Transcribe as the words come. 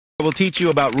I will teach you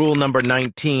about rule number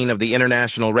 19 of the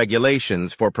international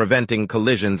regulations for preventing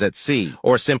collisions at sea,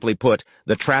 or simply put,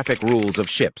 the traffic rules of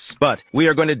ships. But we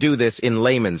are going to do this in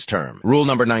layman's term. Rule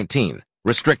number 19.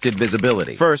 Restricted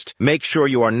visibility. First, make sure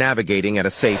you are navigating at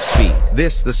a safe speed.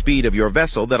 This, the speed of your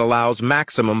vessel that allows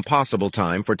maximum possible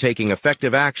time for taking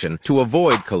effective action to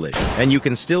avoid collision, and you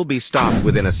can still be stopped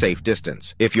within a safe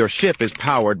distance. If your ship is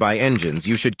powered by engines,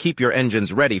 you should keep your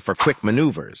engines ready for quick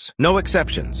maneuvers. No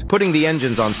exceptions. Putting the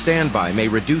engines on standby may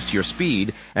reduce your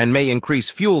speed and may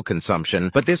increase fuel consumption,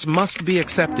 but this must be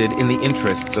accepted in the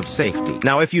interests of safety.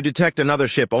 Now, if you detect another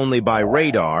ship only by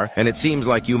radar, and it seems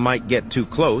like you might get too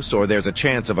close or there's a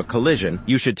chance of a collision,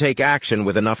 you should take action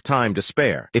with enough time to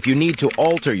spare. If you need to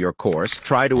alter your course,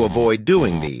 try to avoid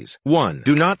doing these. 1.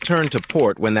 Do not turn to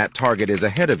port when that target is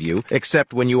ahead of you,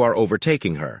 except when you are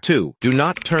overtaking her. 2. Do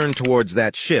not turn towards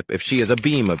that ship if she is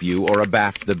abeam of you or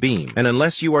abaft the beam. And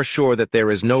unless you are sure that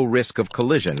there is no risk of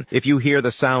collision, if you hear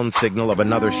the sound signal of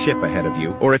another ship ahead of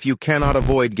you, or if you cannot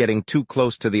avoid getting too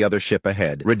close to the other ship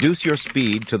ahead, reduce your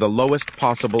speed to the lowest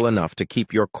possible enough to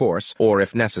keep your course, or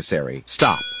if necessary,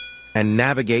 stop and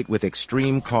navigate with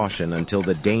extreme caution until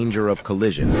the danger of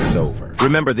collision is over.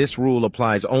 Remember, this rule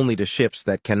applies only to ships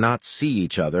that cannot see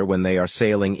each other when they are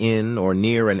sailing in or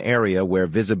near an area where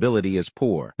visibility is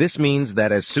poor. This means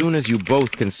that as soon as you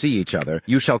both can see each other,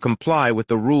 you shall comply with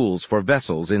the rules for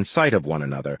vessels in sight of one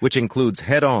another, which includes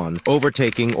head-on,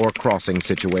 overtaking, or crossing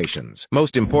situations.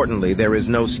 Most importantly, there is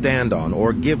no stand-on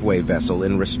or give-way vessel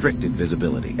in restricted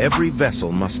visibility. Every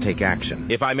vessel must take action.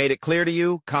 If I made it clear to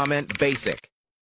you, comment basic.